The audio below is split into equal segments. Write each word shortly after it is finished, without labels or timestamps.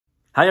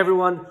Hi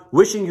everyone,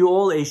 wishing you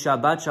all a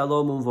Shabbat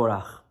Shalom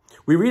Umvorach.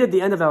 We read at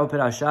the end of our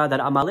parasha that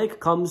Amalek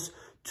comes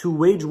to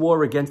wage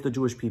war against the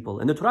Jewish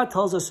people. And the Torah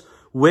tells us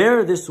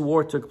where this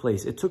war took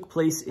place. It took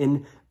place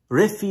in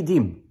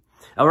Refidim.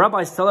 Our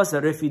rabbis tell us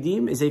that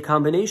Refidim is a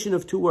combination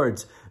of two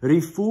words,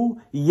 Rifu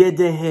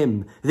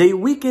Yedehem. They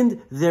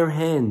weakened their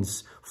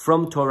hands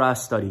from Torah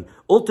study.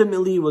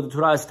 Ultimately, what the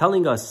Torah is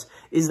telling us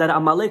is that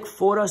Amalek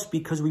fought us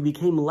because we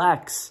became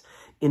lax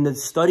in the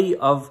study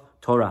of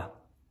Torah.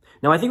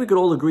 Now, I think we could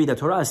all agree that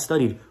Torah is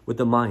studied with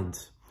the mind.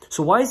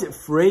 So why is it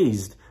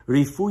phrased,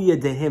 Rifu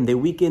Yedehem? They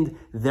weakened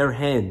their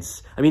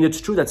hands. I mean,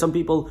 it's true that some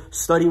people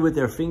study with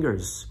their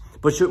fingers.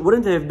 But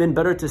wouldn't it have been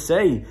better to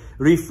say,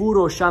 Rifu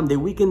Rosham? They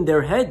weakened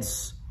their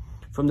heads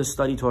from the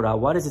study Torah.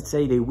 Why does it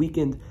say they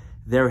weakened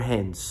their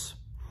hands?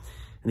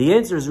 And the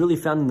answer is really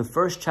found in the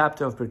first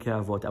chapter of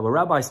Pirkei Avot. Our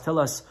rabbis tell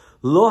us,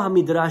 Lo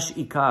hamidrash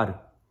ikar,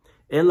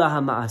 ela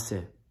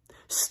hamaaseh.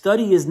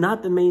 Study is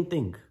not the main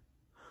thing.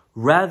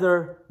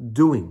 Rather,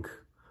 doing.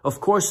 Of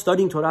course,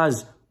 studying Torah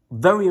is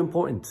very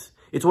important.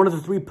 It's one of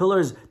the three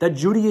pillars that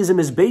Judaism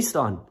is based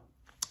on.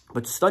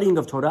 But studying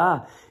of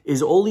Torah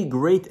is only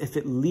great if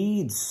it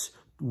leads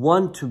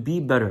one to be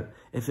better,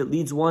 if it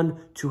leads one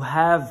to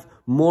have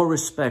more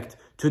respect,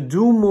 to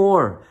do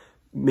more.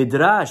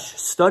 Midrash,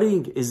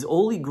 studying, is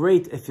only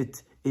great if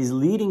it is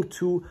leading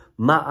to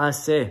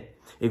ma'aseh.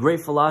 A great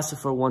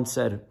philosopher once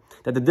said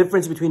that the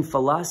difference between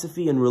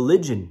philosophy and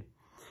religion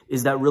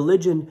is that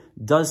religion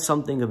does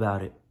something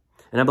about it.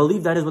 And I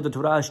believe that is what the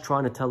Torah is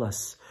trying to tell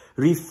us.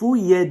 Rifu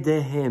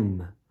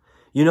yedehem.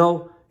 You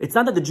know, it's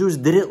not that the Jews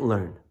didn't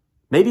learn.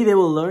 Maybe they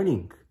were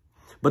learning.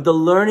 But the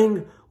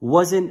learning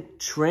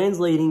wasn't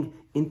translating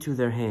into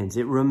their hands.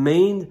 It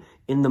remained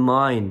in the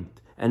mind.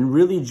 And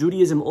really,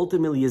 Judaism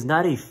ultimately is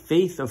not a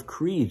faith of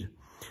creed,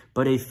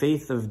 but a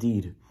faith of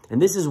deed. And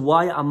this is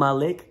why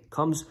Amalek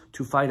comes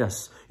to fight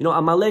us. You know,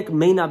 Amalek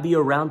may not be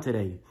around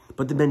today,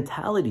 but the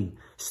mentality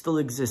still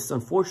exists.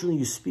 Unfortunately,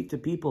 you speak to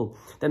people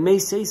that may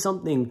say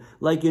something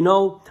like, you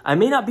know, I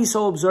may not be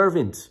so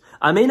observant.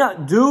 I may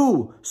not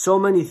do so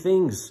many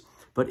things,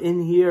 but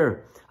in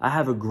here, I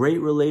have a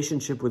great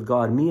relationship with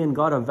God. Me and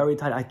God are very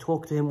tight. I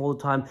talk to him all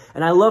the time,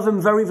 and I love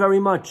him very, very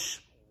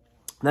much.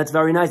 That's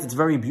very nice. It's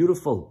very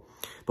beautiful.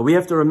 But we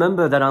have to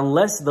remember that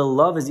unless the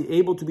love is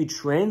able to be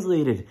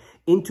translated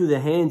into the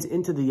hands,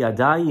 into the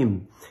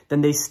yadayim,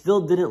 then they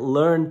still didn't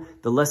learn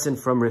the lesson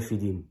from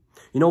Refidim.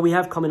 You know, we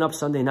have coming up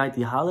Sunday night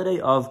the holiday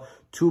of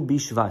Tu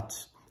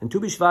Bishvat. And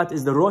Tu Bishvat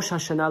is the Rosh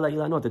Hashanah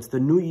La'ilanot. It's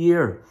the new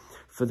year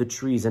for the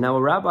trees. And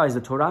our rabbis,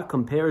 the Torah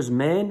compares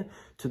man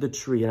to the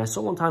tree. And I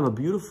saw one time a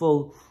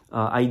beautiful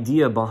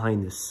idea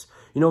behind this.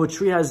 You know, a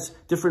tree has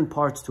different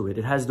parts to it.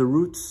 It has the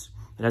roots,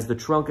 it has the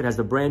trunk, it has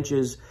the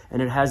branches,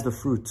 and it has the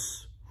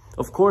fruits.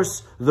 Of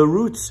course, the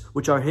roots,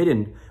 which are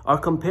hidden, are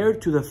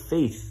compared to the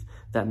faith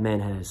that man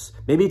has.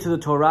 Maybe to the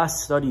Torah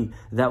study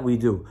that we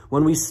do.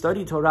 When we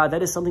study Torah,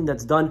 that is something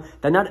that's done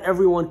that not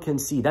everyone can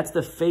see. That's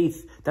the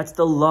faith. That's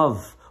the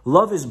love.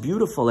 Love is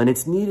beautiful and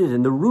it's needed,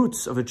 and the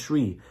roots of a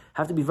tree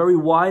have to be very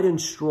wide and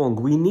strong.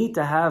 We need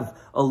to have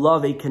a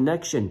love, a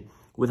connection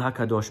with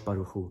HaKadosh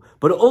Baruch Hu.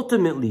 But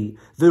ultimately,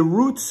 the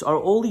roots are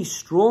only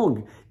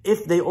strong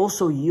if they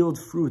also yield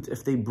fruit,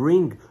 if they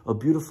bring a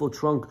beautiful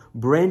trunk,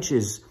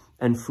 branches,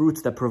 and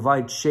fruits that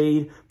provide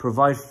shade,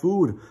 provide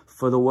food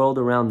for the world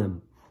around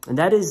them. And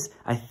that is,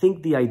 I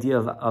think, the idea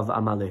of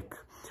Amalek.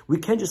 We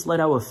can't just let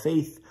our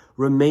faith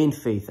remain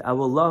faith,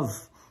 our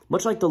love,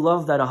 much like the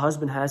love that a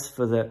husband has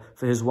for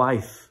his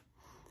wife.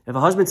 If a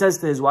husband says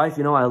to his wife,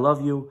 you know, I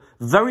love you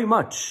very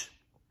much,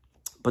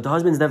 but the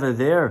husband's never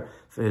there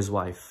for his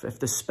wife. If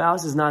the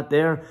spouse is not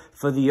there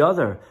for the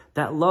other,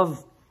 that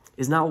love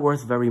is not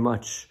worth very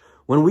much.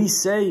 When we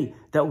say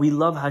that we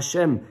love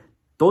Hashem,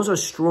 those are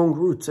strong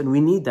roots and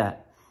we need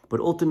that.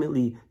 But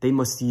ultimately, they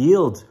must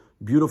yield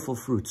beautiful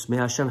fruits. May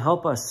Hashem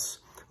help us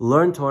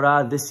learn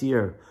Torah this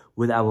year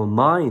with our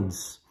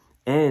minds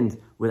and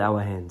with our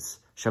hands.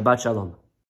 Shabbat Shalom.